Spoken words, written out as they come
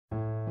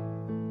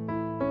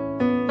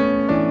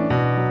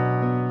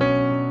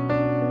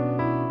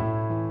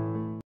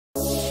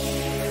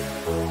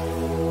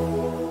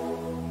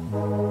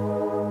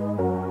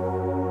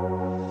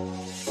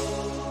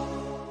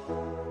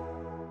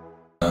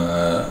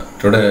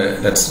Today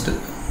let's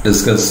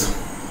discuss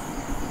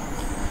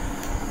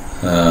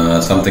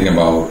something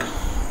about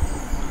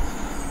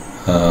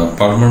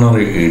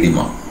pulmonary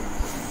edema.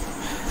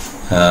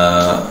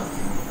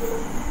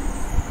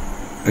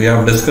 We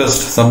have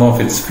discussed some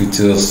of its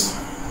features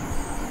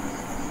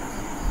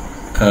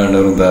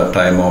during the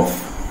time of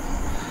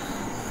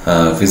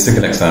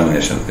physical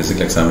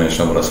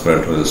examination of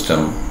respiratory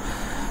system.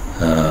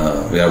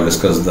 We have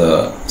discussed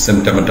the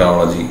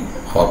symptomatology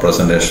or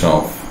presentation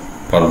of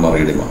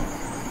pulmonary edema.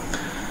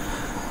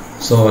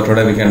 So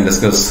today we can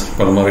discuss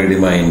pulmonary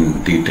edema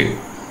in detail.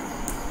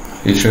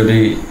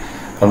 Usually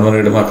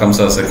pulmonary edema comes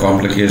as a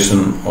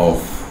complication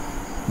of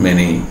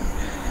many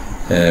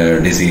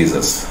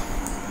diseases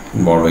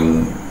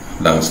involving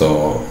lungs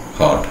or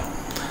heart.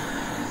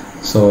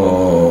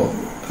 So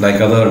like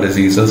other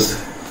diseases,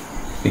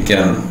 we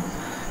can,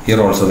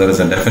 here also there is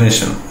a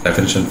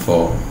definition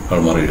for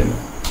pulmonary edema.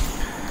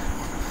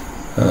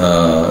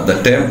 The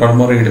term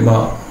pulmonary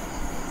edema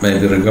may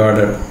be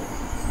regarded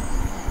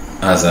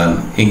as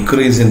an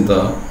increase in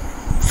the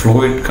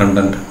fluid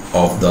content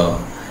of the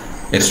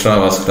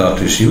extravascular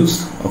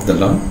tissues of the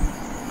lung,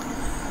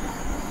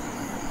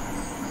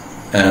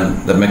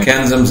 and the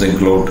mechanisms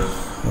include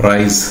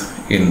rise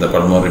in the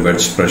pulmonary bed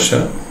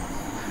pressure,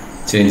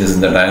 changes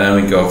in the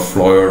dynamic of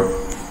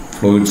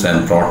fluids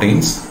and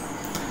proteins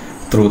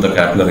through the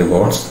capillary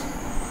walls,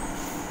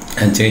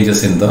 and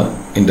changes in the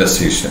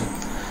interstitium.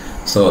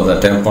 So the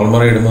term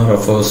pulmonary edema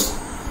refers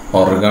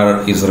or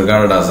is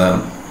regarded as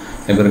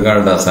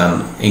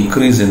an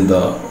increase in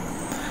the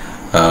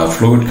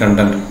fluid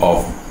content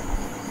of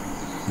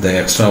the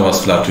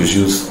extravascular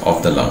tissues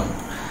of the lung,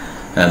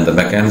 and the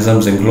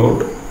mechanisms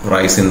include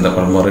rise in the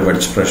pulmonary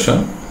bed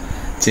pressure,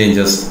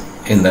 changes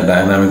in the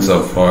dynamics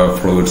of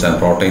fluids and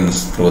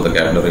proteins through the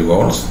capillary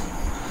walls,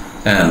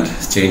 and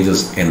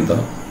changes in the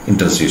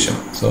interstitium.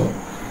 So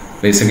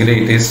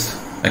basically it is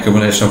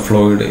accumulation of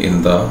fluid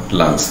in the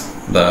lungs.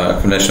 The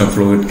accumulation of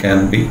fluid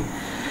can be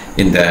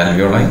in the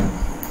alveoli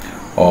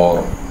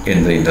or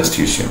in the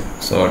interstitium.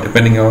 So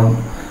depending on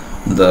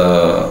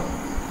the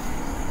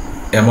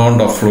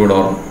amount of fluid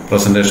or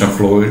presentation of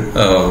fluid,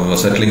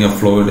 settling of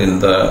fluid in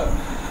the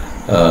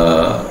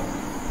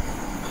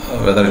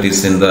whether it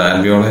is in the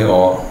alveoli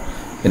or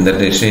in the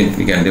interstitium,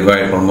 we can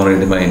divide pulmonary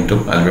edema into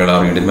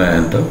alveolar edema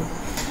and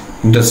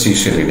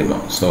interstitial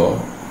edema. So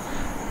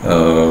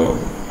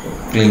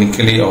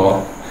clinically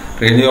or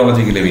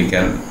radiologically we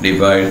can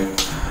divide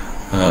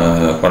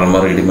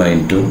pulmonary edema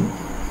into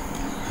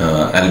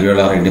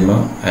alveolar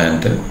edema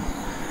and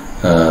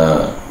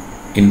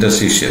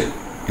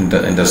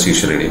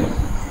interstitial edema.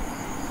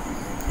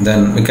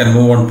 Then we can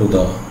move on to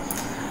the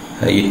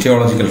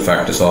etiological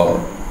factors or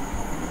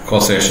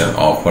causation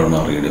of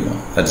pulmonary edema.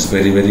 That's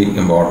very, very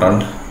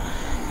important.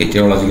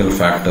 Etiological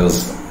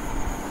factors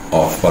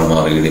of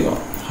pulmonary edema.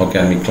 How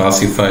can we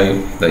classify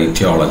the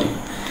etiology?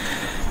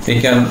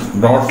 We can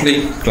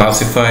broadly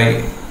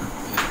classify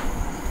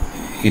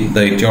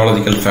the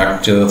etiological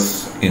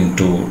factors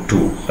into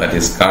two, that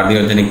is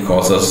cardiogenic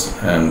causes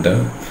and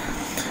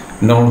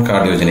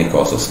non-cardiogenic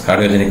causes.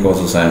 Cardiogenic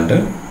causes and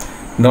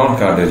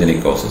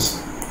non-cardiogenic causes.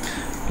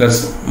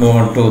 Let's move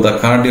on to the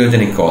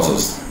cardiogenic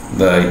causes.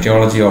 The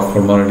etiology of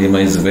pulmonary edema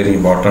is very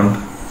important.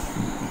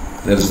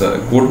 There is a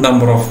good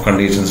number of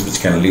conditions which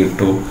can lead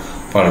to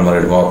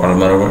pulmonary edema.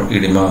 Pulmonary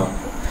edema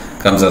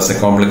comes as a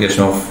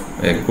complication of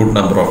a good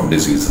number of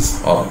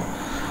diseases or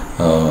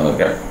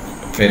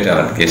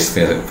fatalities.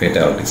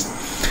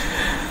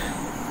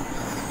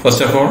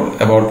 First of all,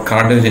 about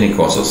cardiogenic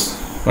causes.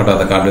 What are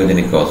the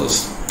cardiogenic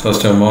causes?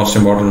 First and most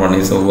important one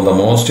is the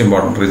most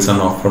important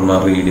reason of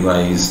pulmonary edema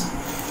is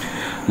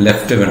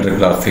left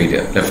ventricular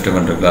failure.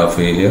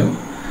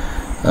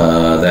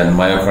 Then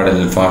myocardial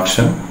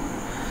infarction,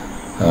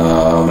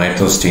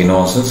 mitral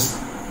stenosis,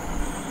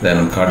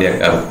 then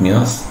cardiac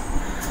arrhythmias,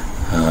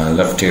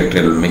 left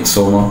atrial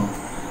myxoma,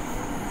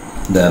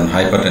 then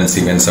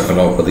hypertensive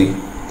encephalopathy,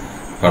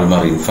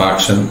 pulmonary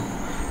infarction,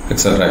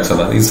 etc.,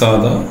 etc. These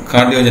are the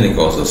cardiogenic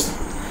causes.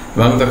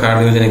 Among the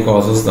cardiogenic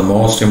causes, the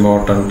most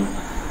important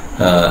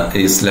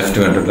is left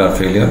ventricular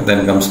failure.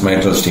 Then comes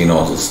mitral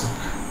stenosis.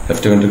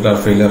 Left ventricular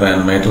failure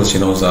and mitral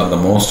stenosis are the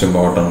most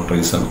important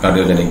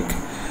cardiogenic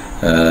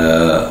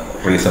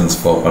reasons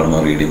for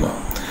pulmonary edema.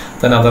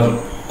 Then other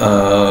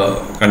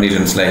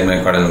conditions like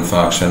myocardial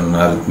infarction,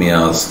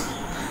 arrhythmias,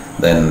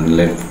 then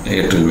left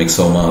atrial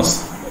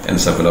myxomas,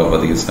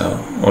 encephalopathies are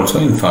also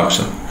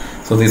infarction.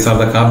 So these are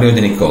the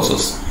cardiogenic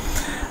causes.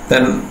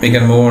 Then we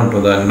can move on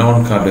to the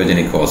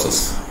non-cardiogenic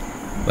causes,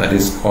 that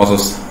is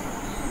causes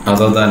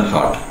other than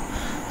heart.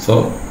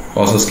 So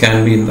causes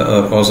can be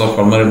the cause of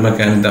pulmonary edema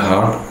can be in the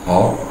heart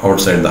or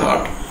outside the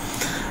heart.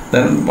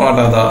 Then what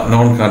are the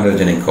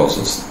non-cardiogenic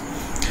causes?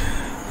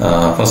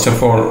 First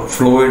of all,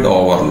 fluid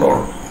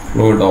overload.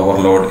 Fluid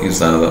overload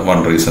is another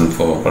one reason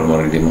for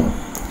pulmonary edema.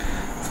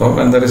 So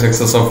when there is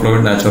excess of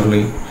fluid,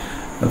 naturally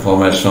the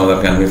formation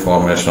there can be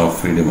formation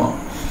of edema.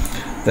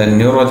 Then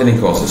neurogenic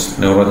causes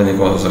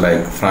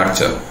like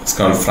fracture,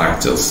 skull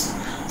fractures,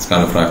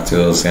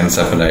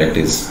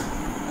 encephalitis,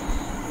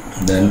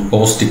 Then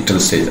post-ictal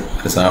stage,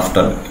 that is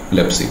after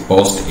epilepsy,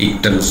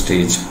 post-ictal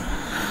stage.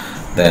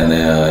 Then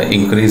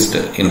increased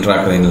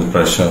intracranial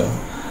pressure.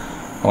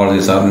 All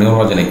these are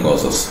neurogenic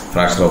causes.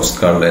 Fracture of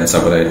skull,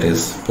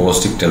 encephalitis,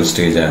 post-ictal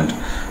stage, and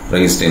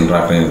raised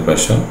intracranial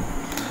pressure.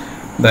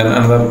 Then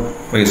another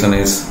reason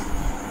is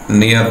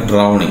near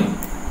drowning,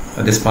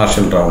 that is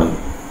partial drowning,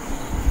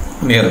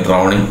 near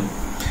drowning.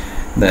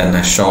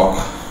 Then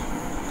shock.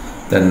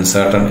 Then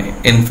certain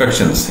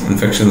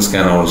infections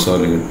can also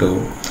lead to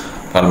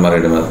pulmonary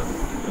edema.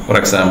 For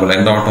example,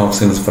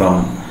 endotoxins from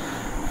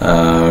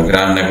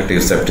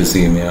gram-negative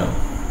septicemia,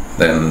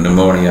 then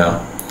pneumonia,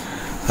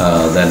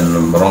 then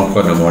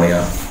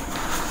bronchopneumonia.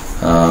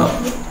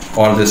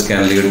 All this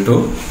can lead to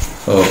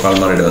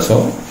pulmonary edema.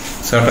 So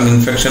certain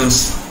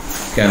infections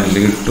can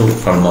lead to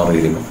pulmonary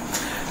edema.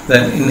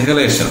 Then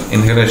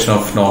inhalation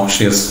of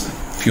noxious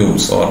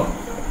fumes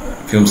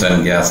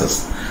and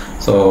gases.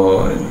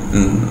 So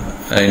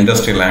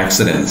industrial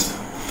accidents,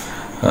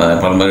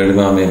 pulmonary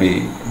edema may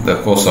be the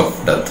cause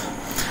of death.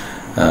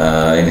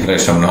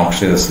 Inhalation of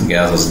noxious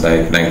gases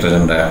like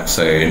nitrogen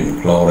dioxide,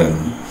 chlorine,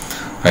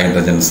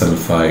 hydrogen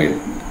sulfide,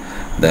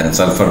 then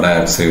sulfur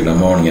dioxide,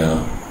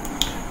 ammonia,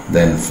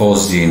 then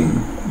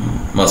phosgene,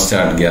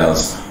 mustard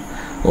gas,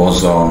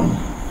 ozone,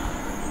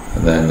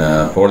 then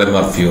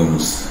polymer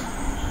fumes,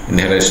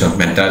 inhalation of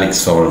metallic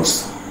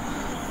salts.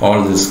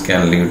 All this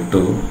can lead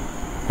to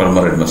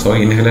pulmonary edema. So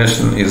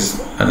inhalation is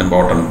an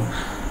important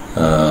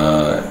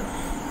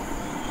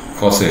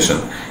causation.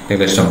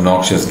 Inhalation of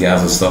noxious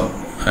gases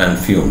and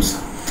fumes.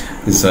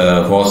 This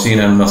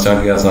phosgene and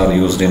mustard gas are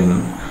used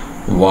in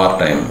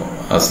wartime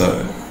as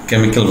a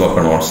chemical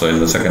weapon, also in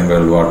the Second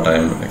World War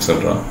time,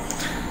 etc.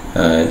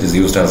 It is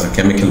used as a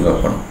chemical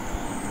weapon.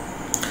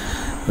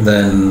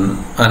 Then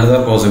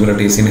another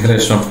possibility is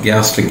inhalation of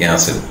gastric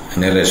acid,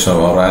 inhalation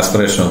or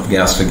aspiration of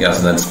gastric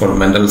acid. That's called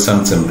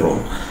Mendelssohn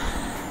syndrome.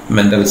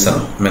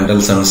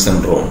 Mendelssohn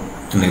syndrome,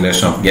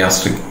 inhalation of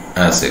gastric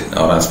acid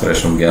or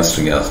aspiration of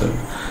gastric acid.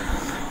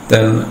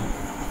 Then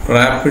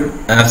rapid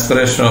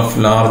aspiration of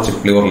large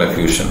pleural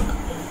effusion.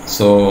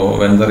 So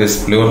when there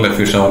is pleural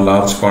effusion or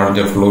large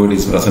quantity of fluid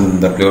is present in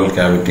the pleural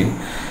cavity,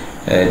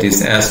 it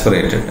is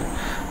aspirated.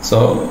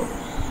 So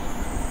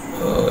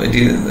it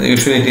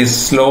is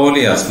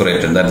slowly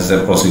aspirated. That is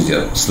a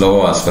procedure,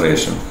 slow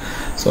aspiration.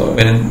 So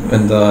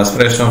when the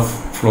aspiration of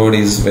fluid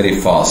is very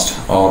fast,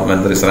 or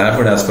when there is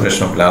rapid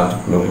aspiration of large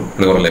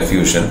pleural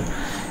effusion,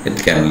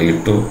 it can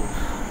lead to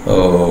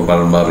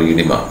pulmonary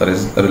edema.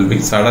 There will be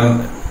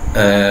sudden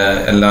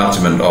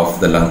enlargement of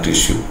the lung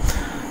tissue,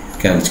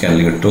 which can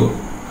lead to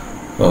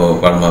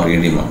pulmonary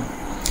edema.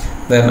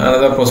 Then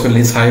another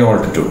possibility is high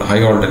altitude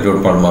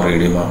pulmonary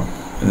edema.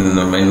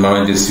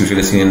 It is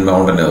usually seen in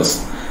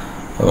mountaineers,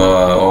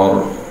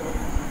 or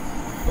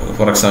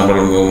for example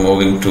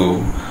moving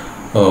to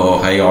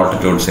high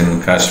altitudes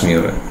in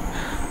Kashmir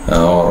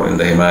or in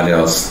the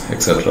Himalayas,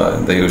 etc.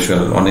 The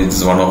usual one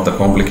is one of the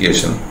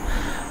complications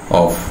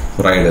of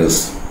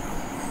riders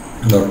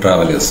or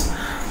travelers.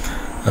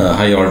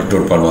 High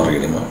altitude pulmonary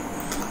edema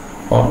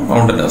or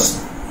mountainous.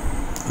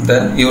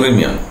 Then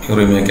uremia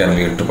can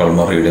lead to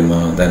pulmonary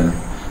edema. Then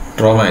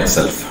trauma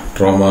itself,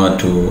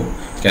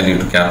 can lead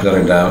to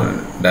capillary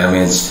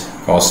damage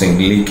causing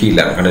leaky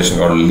lung, condition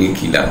called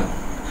leaky lung.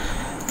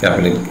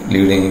 Capillary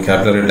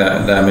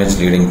damage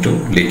leading to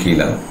leaky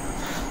lung.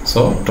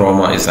 So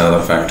trauma is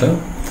another factor.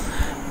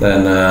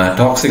 Then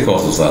toxic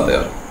causes are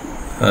there.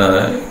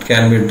 It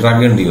can be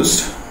drug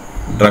induced.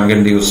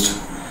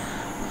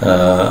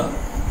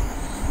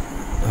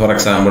 For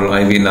example,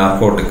 IV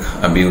narcotic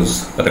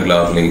abuse,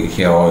 particularly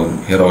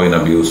heroin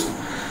abuse,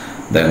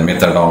 then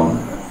methadone,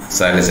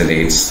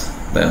 salicylates,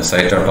 then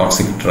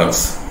cytotoxic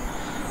drugs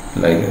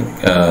like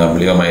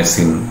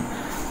bleomycin,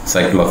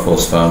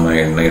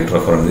 cyclophosphamide,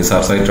 nitrofuran. These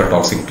are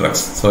cytotoxic drugs.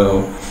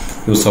 So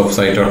use of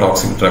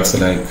cytotoxic drugs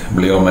like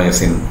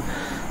bleomycin,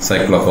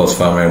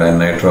 cyclophosphamide, and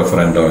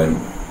nitrofurantoin,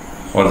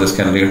 all this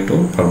can lead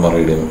to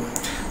pulmonary edema.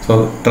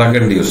 So drug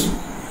induced.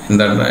 In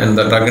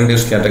the drug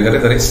induced category,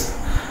 there is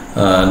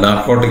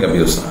narcotic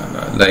abuse,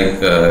 like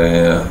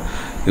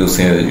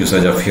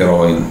usage of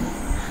heroin,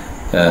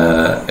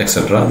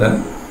 etc.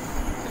 Then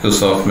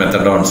use of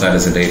methadone,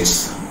 salicylates,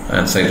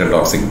 and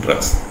cytotoxic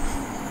drugs.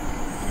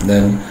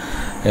 Then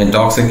in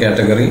toxic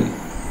category,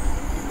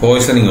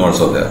 poisoning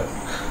also there.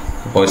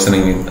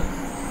 Poisoning with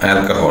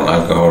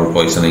alcohol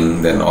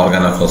poisoning, then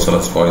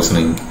organophosphorus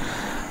poisoning,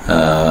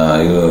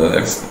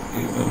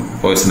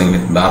 poisoning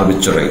with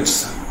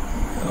barbiturates.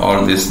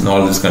 All these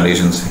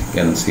conditions you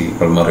can see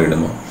pulmonary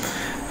edema.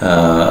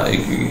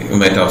 You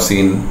might have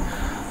seen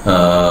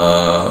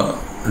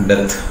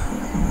death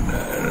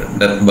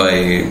by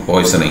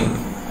poisoning.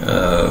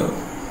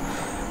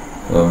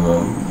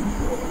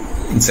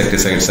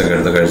 Insecticides ഒക്കെ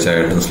എടുത്ത്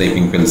കഴിച്ചായിട്ടും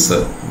sleeping pills,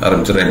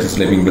 ബർബിറ്റുറേറ്റ്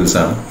sleeping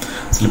പിൽസാണ്.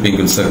 Sleeping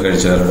പിൽസൊക്കെ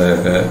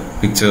കഴിച്ചവരുടെയൊക്കെ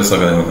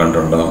പിക്ചേഴ്സൊക്കെ നിങ്ങൾ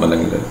കണ്ടിട്ടുണ്ടാകും.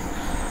 അല്ലെങ്കിൽ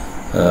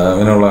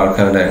അങ്ങനെയുള്ള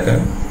ആൾക്കാരുടെയൊക്കെ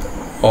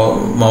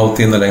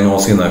മൗത്തിൽ നിന്ന് അല്ലെങ്കിൽ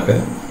nozzle നിന്നൊക്കെ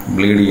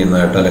bleed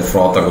ചെയ്യുന്നതായിട്ട് അല്ലെങ്കിൽ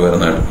ഫ്രോത്തൊക്കെ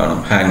വരുന്നതായിട്ട് കാണാം.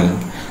 ഹാങ്ങിങ്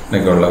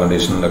ഉള്ള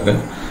കണ്ടീഷനിലൊക്കെ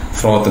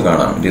ഫ്രോത്ത്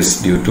കാണാം. It is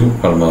due to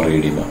pulmonary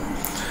oedema.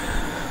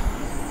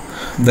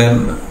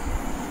 Then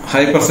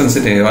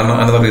hypersensitivity,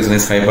 another reason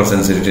is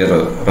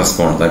hypersensitivity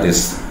response, that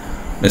is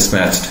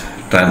mismatched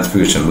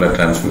transfusion, blood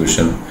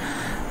transfusion,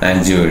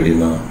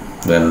 angioedema,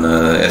 then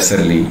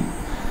SLE,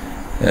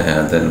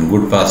 then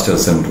Goodpasture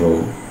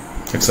syndrome,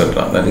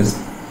 etc. That is,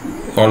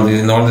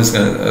 in all these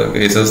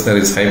cases there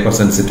is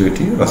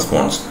hypersensitivity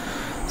response.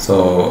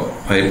 So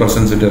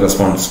hypersensitivity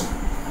response,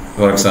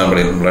 for example,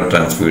 in blood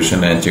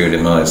transfusion,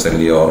 angioedema,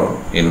 SLE, or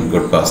in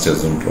Goodpasture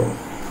syndrome.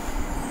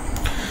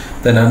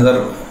 Then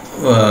another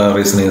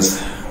reason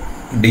is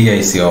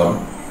DIC, or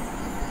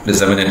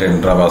disseminated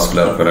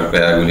intravascular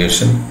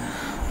coagulation,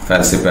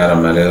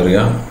 falciparum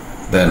malaria,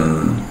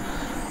 then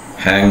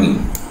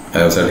hanging. I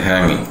have said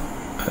hanging.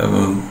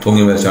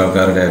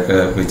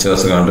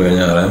 Pictures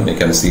we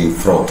can see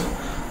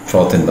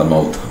froth in the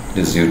mouth.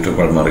 It is due to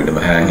pulmonary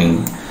edema.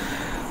 Hanging,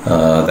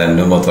 then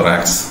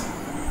pneumothorax.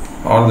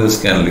 All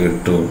this can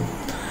lead to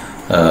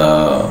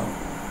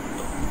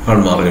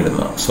pulmonary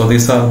edema. So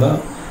these are the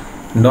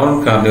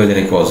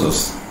non-cardiogenic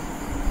causes.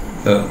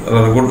 There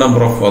are a good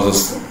number of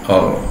causes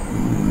or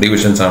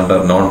divisions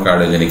under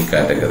non-cardiogenic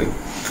category.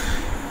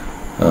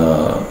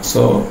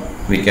 So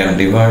we can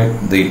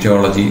divide the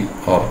etiology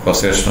or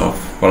causation of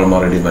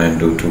pulmonary edema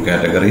into two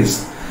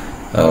categories.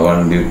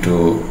 One due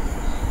to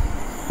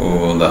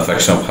the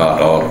affection of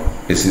heart or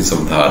disease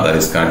of the heart, that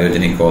is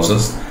cardiogenic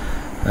causes,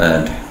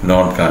 and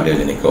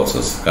non-cardiogenic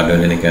causes,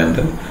 cardiogenic and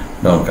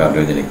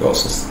non-cardiogenic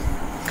causes.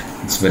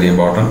 It's very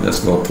important.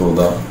 Just go through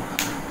the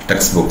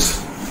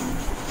textbooks.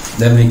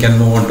 Then we can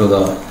move on to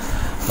the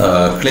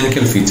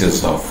clinical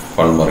features of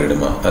pulmonary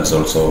edema. That's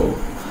also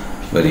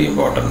very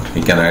important.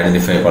 We can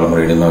identify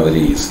pulmonary edema very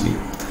easily.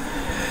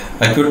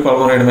 Acute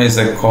pulmonary edema is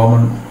a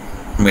common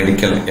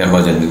medical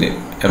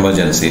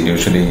emergency,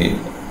 usually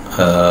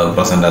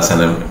present as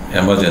an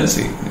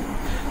emergency.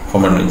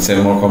 It's a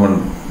more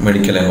common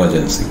medical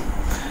emergency.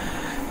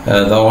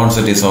 The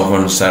onset is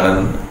often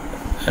sudden,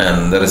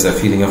 and there is a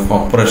feeling of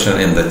oppression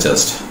in the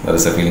chest.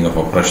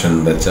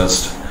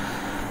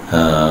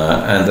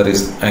 And there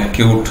is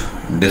acute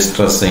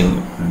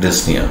distressing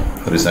dyspnea.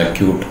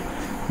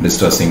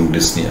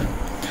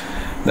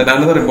 Then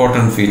another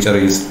important feature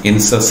is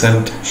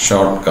incessant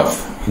short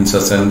cough,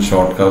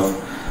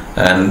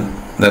 and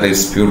there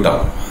is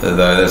sputum.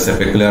 There is a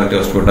peculiarity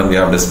of sputum we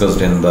have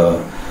discussed in the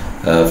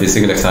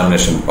physical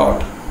examination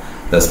part.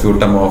 The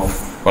sputum of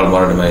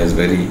pulmonary edema is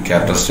very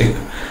characteristic.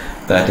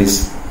 That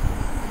is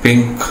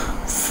pink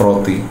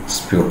frothy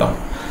sputum.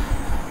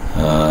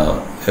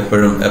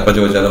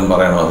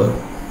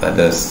 That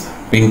is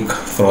pink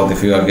froth.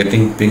 If you are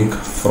getting pink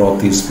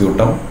frothy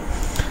sputum,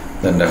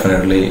 then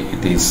definitely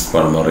it is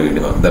pulmonary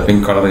edema. The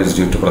pink color is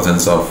due to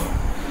presence of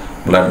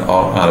blood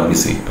or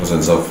RBC,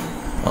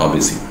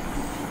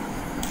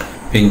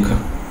 Pink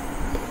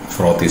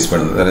frothy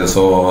sputum. There is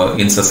so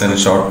incessant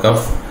short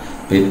cough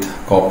with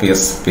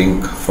copious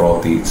pink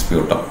frothy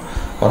sputum,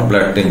 or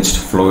blood tinged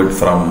fluid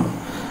from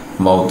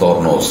mouth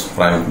or nose,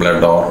 frank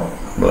blood or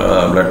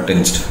blood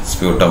tinged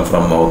sputum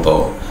from mouth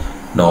or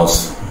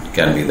nose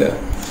can be there.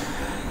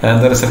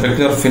 And there is a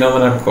peculiar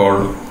phenomenon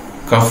called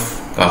cough,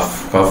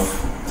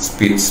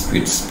 spit.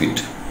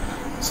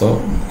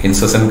 So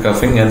incessant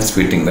coughing and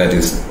spitting, that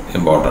is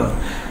important.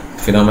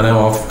 Phenomena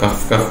of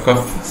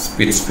cough,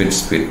 spit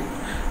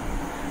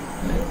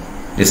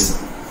is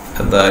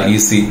the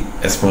easy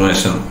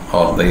explanation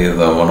or the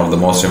one of the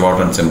most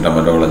important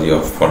symptomatology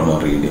of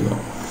pulmonary edema.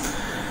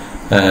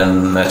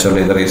 And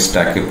naturally there is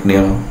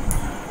tachypnea,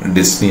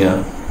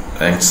 dyspnea,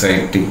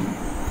 anxiety,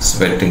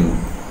 sweating,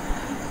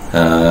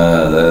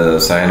 the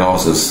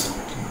cyanosis,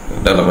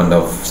 development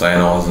of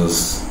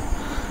cyanosis,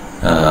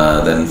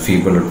 then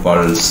feeble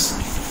pulse,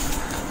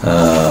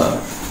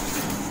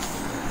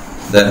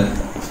 then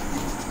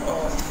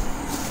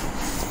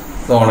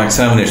on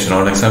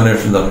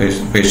examination the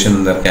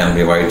patient there can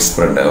be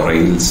widespread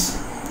rales,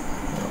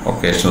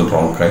 occasional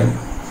bronchi.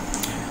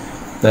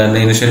 Then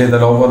initially the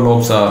lower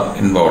lobes are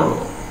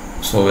involved.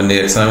 So when they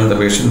examine the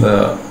patient,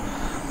 the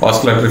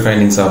vasculatory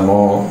findings are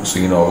more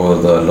seen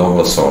over the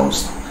lower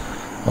zones,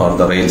 or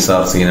the rales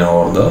are seen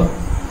over the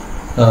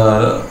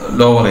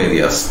lower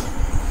areas.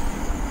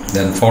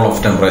 Then fall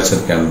of temperature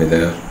can be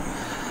there,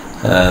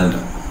 and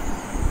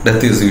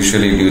death is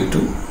usually due to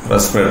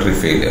respiratory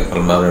failure,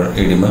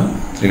 pulmonary edema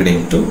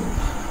leading to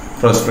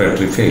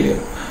respiratory failure,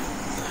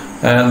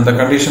 and the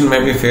condition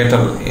may be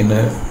fatal in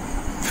a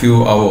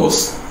few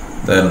hours.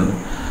 Then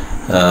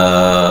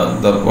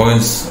the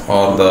voice,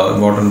 or the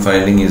important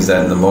finding is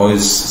that the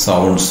moist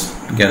sounds,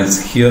 you can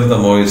hear the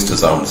moist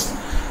sounds,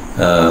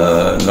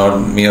 not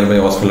mere by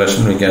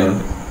oscillation, we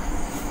can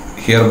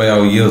hear by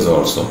our ears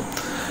also.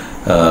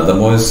 The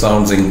moist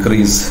sounds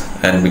increase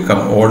and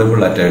become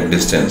audible at a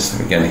distance.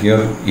 We can hear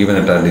even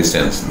at a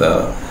distance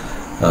the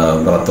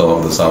breath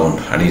of the sound,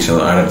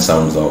 added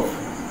sounds of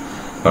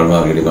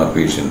pulmonary edema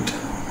patient.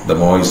 The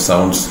moist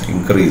sounds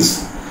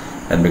increase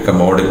and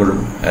become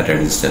audible at a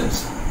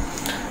distance.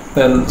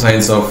 Then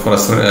signs of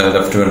left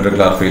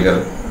ventricular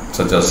failure,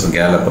 such as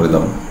gallop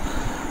rhythm,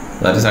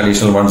 that is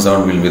additional one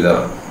sound will be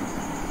there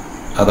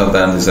other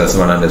than this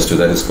S1 and S2,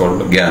 that is called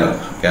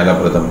gallop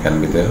rhythm can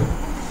be there.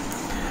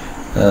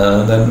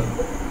 Then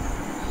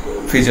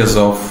features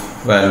of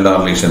valvular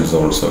lesions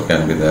also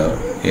can be there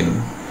in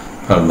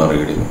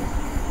pulmonary edema.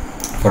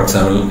 For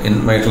example,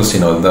 in mitral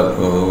stenosis,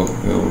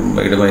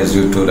 the edema is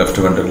due to left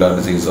ventricular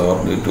disease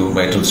or due to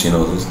mitral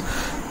stenosis.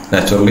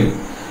 Naturally,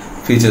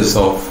 features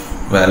of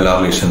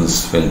valvular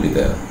lesions will be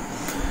there.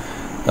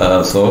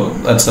 So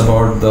that's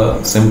about the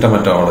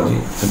symptomatology.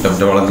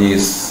 Symptomatology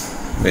is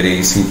very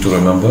easy to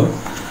remember.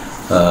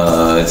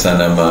 It's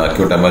an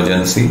acute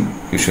emergency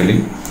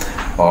usually.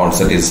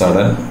 Onset is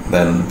sudden,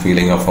 then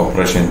feeling of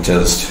oppression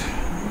chest,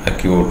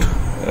 acute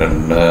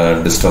and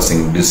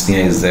distressing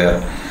dyspnea is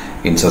there,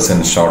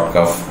 incessant short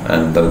cough,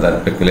 and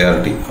that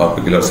peculiarity or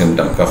peculiar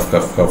symptom,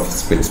 cough,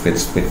 spit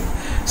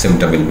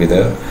symptom will be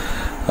there.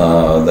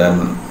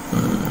 Then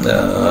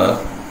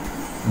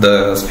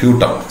the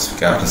sputum,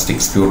 characteristic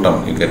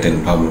sputum you get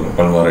in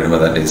pulmonary edema,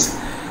 that is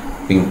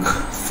pink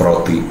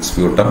frothy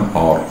sputum,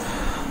 or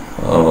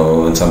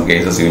in some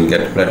cases you will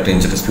get blood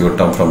tinged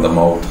sputum from the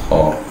mouth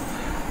or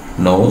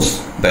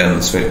nose.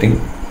 Then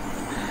sweating,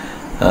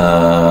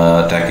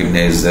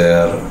 tachypnea is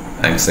there,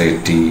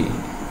 anxiety,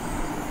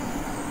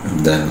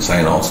 then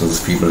cyanosis,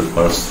 feeble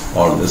pulse,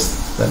 all this.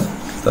 Then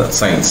the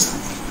signs,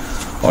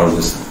 all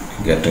this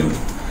you get in.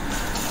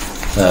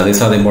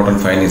 These are the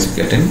important findings you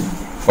get in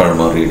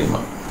pulmonary edema.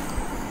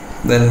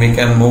 Then we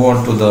can move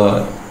on to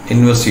the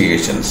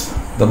investigations.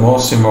 The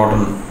most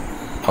important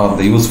or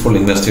the useful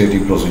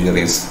investigative procedure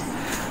is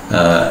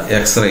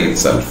X-ray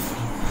itself.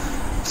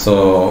 So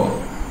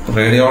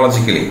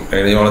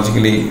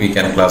radiologically we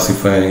can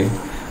classify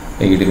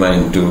edema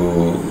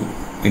into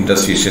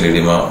interstitial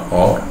edema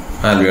or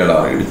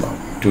alveolar edema.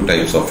 Two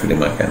types of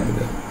edema can be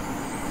there,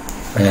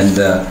 and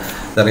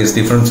there is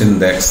difference in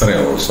the X-ray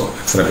also.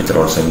 X-ray picture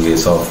also in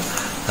case of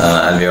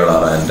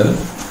alveolar and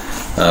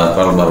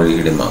pulmonary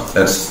edema.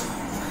 Let's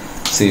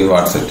see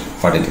what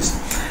it is.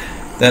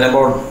 Then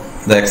about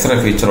the X-ray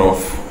feature of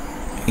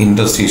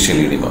interstitial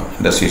edema.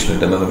 Interstitial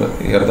edema,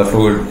 here the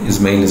fluid is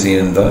mainly seen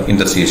in the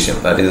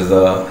interstitium, that is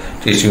the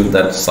tissue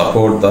that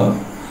support the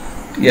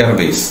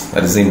airways,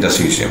 that is the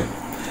interstitium.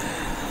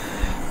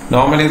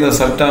 Normally the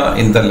septa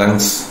in the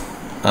lungs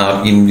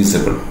are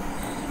invisible.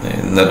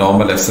 In the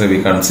normal X-ray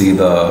we can't see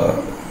the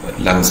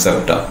lung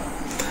septa,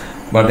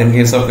 but in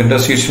case of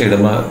interstitial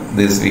edema,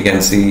 this we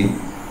can see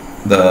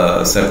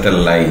the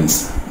septal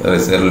lines.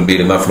 There will be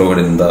edema fluid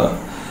in the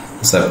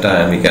septa,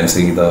 and we can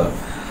see the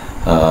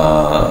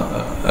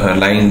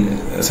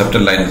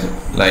septal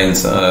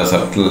lines,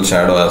 septal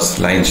shadows,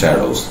 line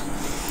shadows.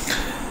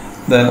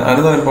 Then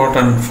another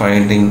important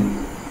finding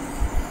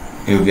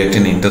you get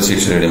in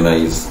interstitial edema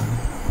is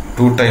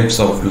two types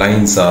of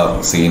lines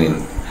are seen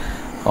in,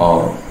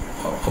 or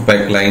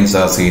opaque lines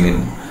are seen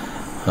in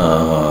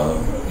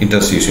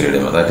interstitial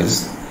edema, that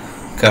is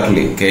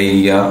curly,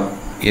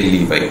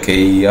 K-E-R-L-E-Y,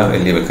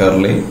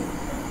 curly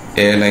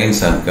A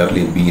lines and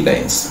curly B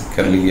lines.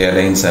 Curly A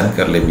lines and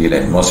curly B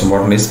lines. Most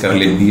important is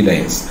curly B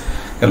lines.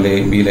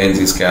 Curly B lines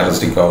is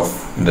characteristic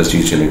of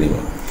interstitial edema.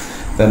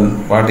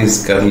 Then what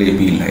is curly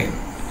B line?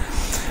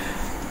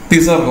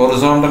 These are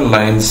horizontal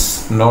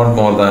lines not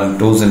more than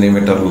 2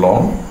 cm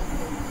long,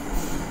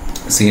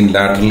 seen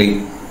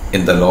laterally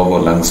in the lower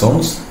lung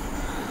zones,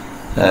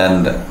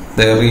 and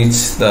they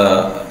reach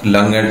the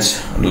lung edge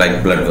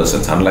like blood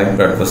vessels. Unlike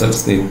blood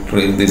vessels,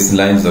 these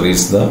lines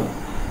reach the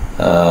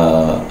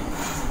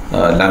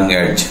lung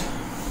edge.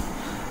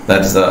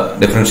 That's the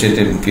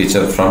differentiated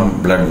feature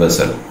from blood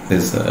vessel.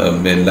 This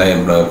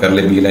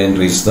curly B line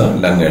reaches the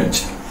lung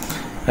edge,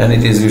 and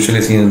it is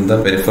usually seen in the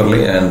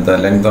peripherally, and the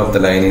length of the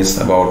line is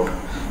about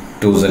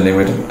 2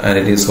 cm, and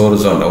it is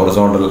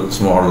horizontal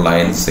small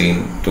lines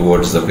seen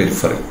towards the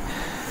periphery.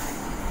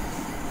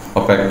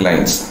 Opaque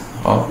lines,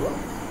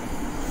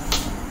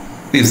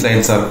 these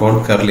lines are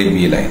called curly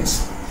B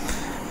lines,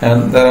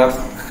 and there are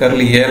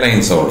curly A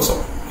lines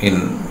also.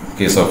 In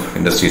case of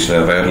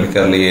interstitial, rarely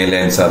curly A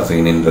lines are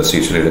seen in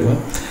interstitial edema,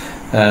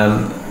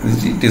 and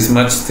it is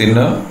much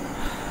thinner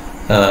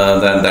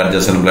than the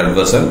adjacent blood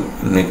vessel.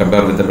 When we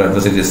compare with the blood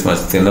vessel, it is much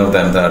thinner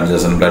than the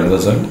adjacent blood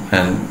vessel,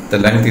 and the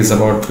length is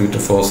about 3 to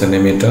 4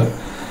 cm,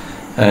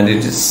 and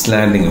it is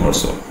slanting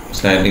also.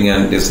 Slanting,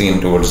 and it is seen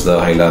towards the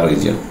hilar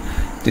region.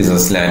 It is a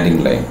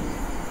slanting line.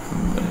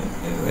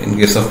 In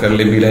case of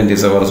curly B line, it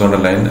is a horizontal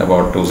line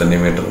about 2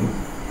 cm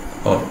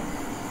or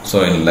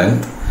so in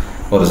length,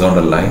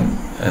 horizontal line,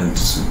 and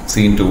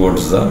seen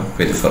towards the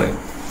periphery.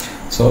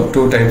 So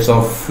two types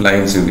of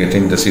lines you get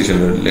in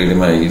interstitial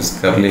edema is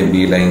curly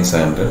B lines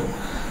and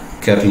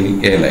curly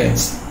A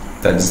lines.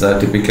 That is the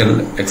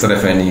typical X-ray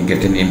finding you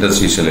get in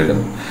interstitial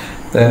edema.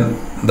 Then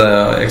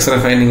the X-ray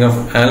finding of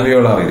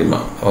alveolar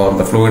edema, or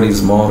the fluid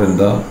is more in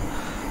the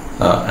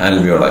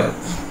alveoli.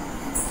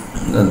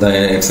 The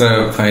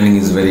X-ray finding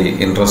is very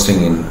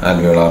interesting in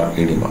alveolar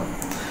edema.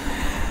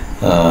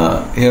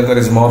 Here there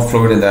is more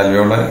fluid in the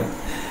alveoli,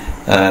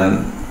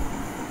 and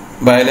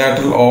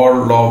bilateral all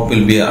lobe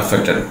will be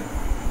affected.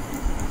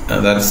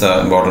 That's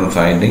an important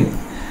finding,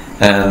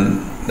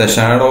 and the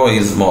shadow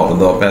is more,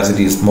 the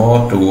opacity is more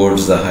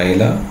towards the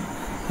hila,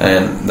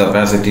 and the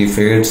opacity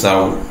fades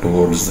out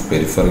towards the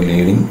periphery,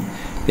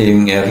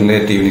 leaving a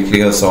relatively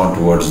clear zone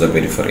towards the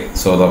periphery.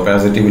 So the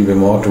opacity will be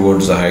more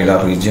towards the hilar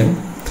region,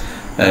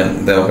 and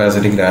the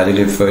opacity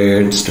gradually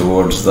fades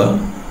towards the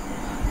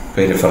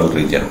peripheral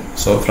region.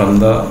 So from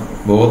the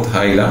both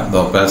hila,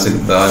 the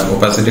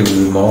opacity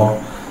will be more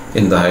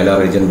in the hilar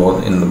region,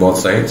 both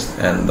sides,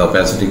 and the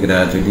opacity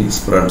gradually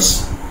spreads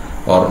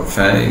or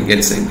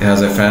it has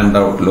a fanned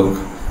out look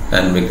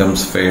and becomes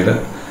faded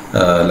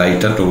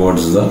lighter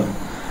towards the,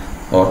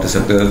 or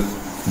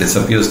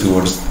disappears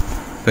towards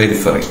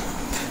periphery.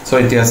 So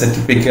it has a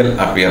typical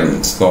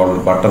appearance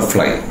called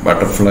butterfly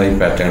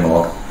pattern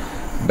or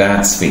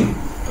bat's wing.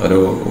 ഒരു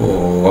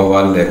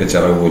വവ്വാലിൻ്റെയൊക്കെ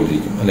ചിറക് പോലെ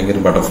ഇരിക്കും, അല്ലെങ്കിൽ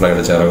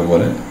ബട്ടർഫ്ലൈയുടെ ചിറക്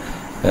പോലെ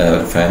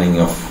fanning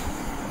of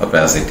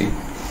opacity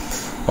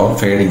or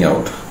fading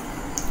out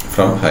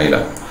from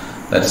hila.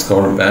 That is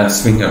called bat's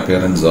wing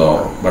appearance or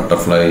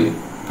butterfly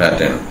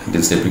pattern. It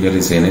is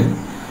typically seen in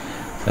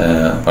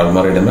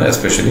pulmonary edema,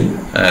 especially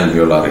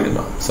alveolar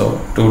edema. So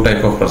two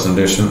type of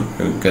presentation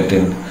you get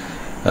in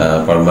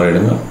pulmonary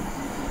edema,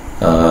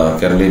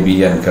 curly B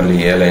and curly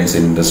A lines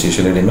in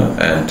interstitial edema,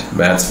 and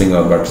bat's wing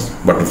or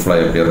butterfly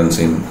appearance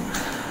in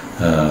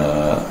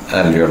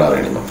alveolar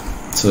edema.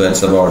 So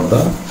that's about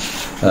the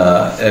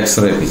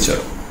X-ray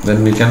picture. Then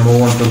we can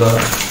move on to the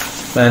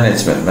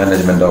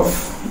management of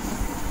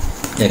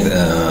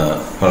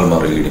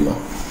pulmonary edema.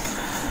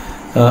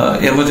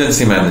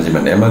 Emergency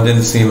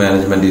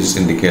management is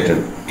indicated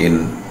in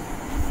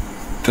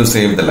to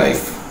save the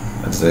life.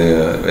 That's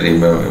very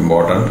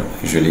important,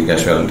 usually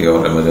casualty or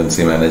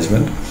emergency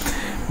management.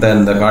 Then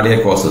the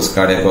cardiac causes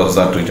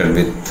are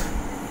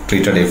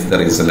treated if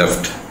there is a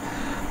left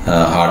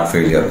heart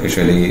failure.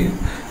 Usually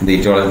the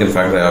etiological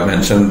factor I have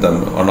mentioned,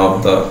 one of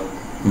the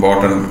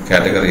important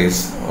categories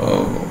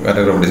of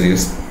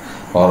disease,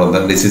 or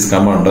the disease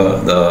come under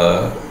the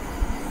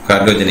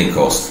cardiogenic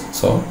cause.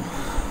 So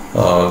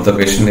if the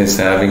patient is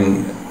having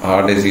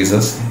heart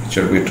diseases, it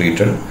should be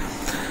treated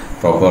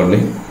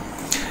properly.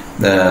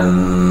 Then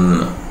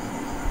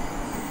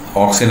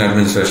oxygen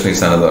administration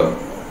is another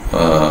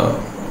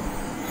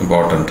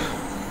important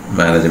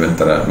management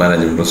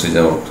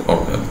procedure of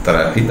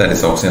therapy, that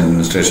is oxygen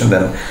administration.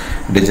 Then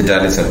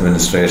digitalis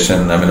administration,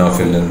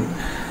 aminophylline,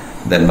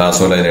 then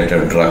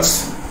vasodilated drugs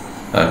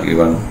are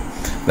given.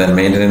 Then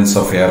maintenance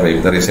of airway.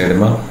 If there is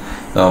edema,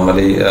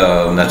 normally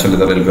naturally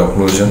there will be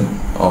occlusion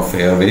of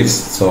airways,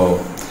 so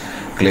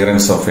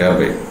clearance of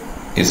airway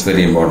is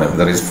very important. If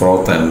there is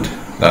froth and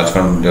large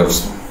quantity of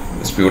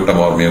sputum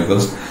or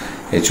mucus,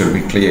 it should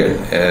be cleared.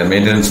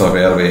 Maintenance of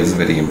airway is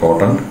very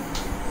important.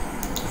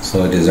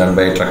 So it is done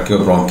by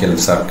tracheobronchial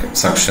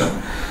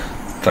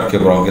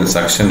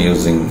suction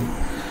using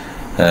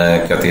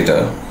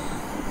catheter.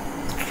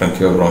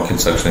 Tracheobronchial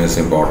suction is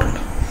important.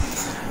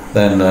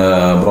 Then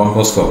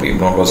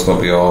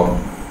bronchoscopy or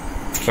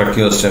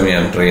tracheostomy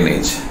and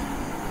drainage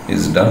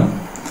is done.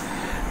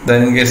 Then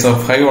in case of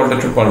high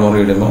altitude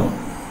pulmonary edema,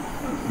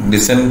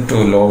 descent to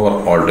lower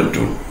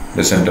altitude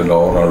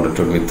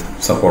with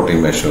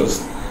supporting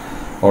measures.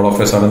 All of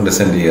a sudden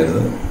descend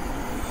ചെയ്യരുത്.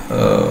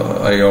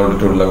 High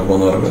ഓൾട്ടിറ്റ്യൂഡിലൊക്കെ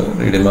പോകുന്നവർക്ക്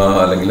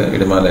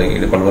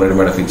pulmonary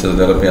എഡിമയുടെ features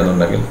develop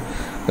ചെയ്യാന്നുണ്ടെങ്കിൽ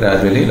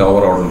gradually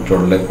lower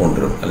ഓൾട്ടിറ്റ്യൂഡിലേക്ക്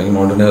കൊണ്ടുവരും. അല്ലെങ്കിൽ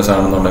mountaineers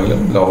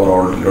ആണെന്നുണ്ടെങ്കിലും lower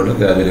ഓൾട്ടിറ്റ്യൂഡിൽ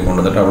gradually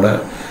കൊണ്ടുവന്നിട്ട് അവിടെ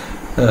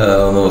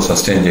ഒന്ന്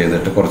sustain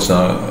ചെയ്തിട്ട് കുറച്ച്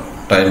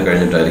ടൈം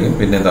കഴിഞ്ഞിട്ടായിരിക്കും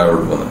പിന്നെ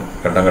താഴോട്ട് പോകുന്നത്,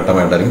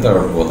 ഘട്ടമായിട്ടായിരിക്കും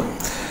താഴോട്ട് പോകുന്നത്.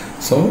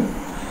 So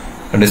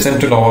descent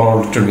to lower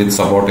altitude with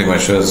supportive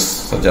measures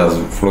such as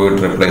fluid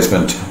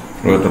replacement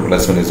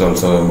is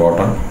also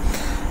important,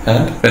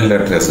 and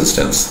ventilatory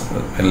assistance,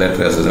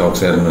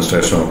 oxygen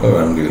administration ഒക്കെ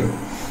വേണ്ടി വരും.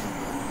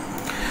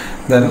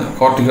 Then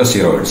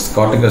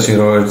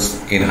corticosteroids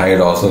in high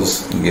doses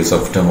in case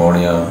of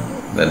pneumonia,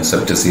 then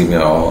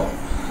septicemia,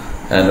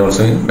 and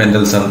also in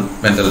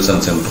Mendelssohn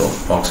syndrome,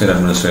 oxygen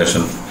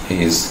administration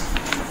is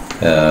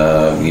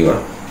given.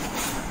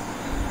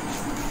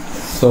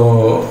 So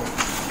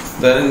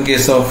then in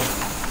case of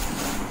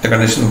the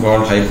condition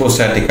called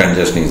hypostatic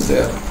congestion is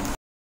there.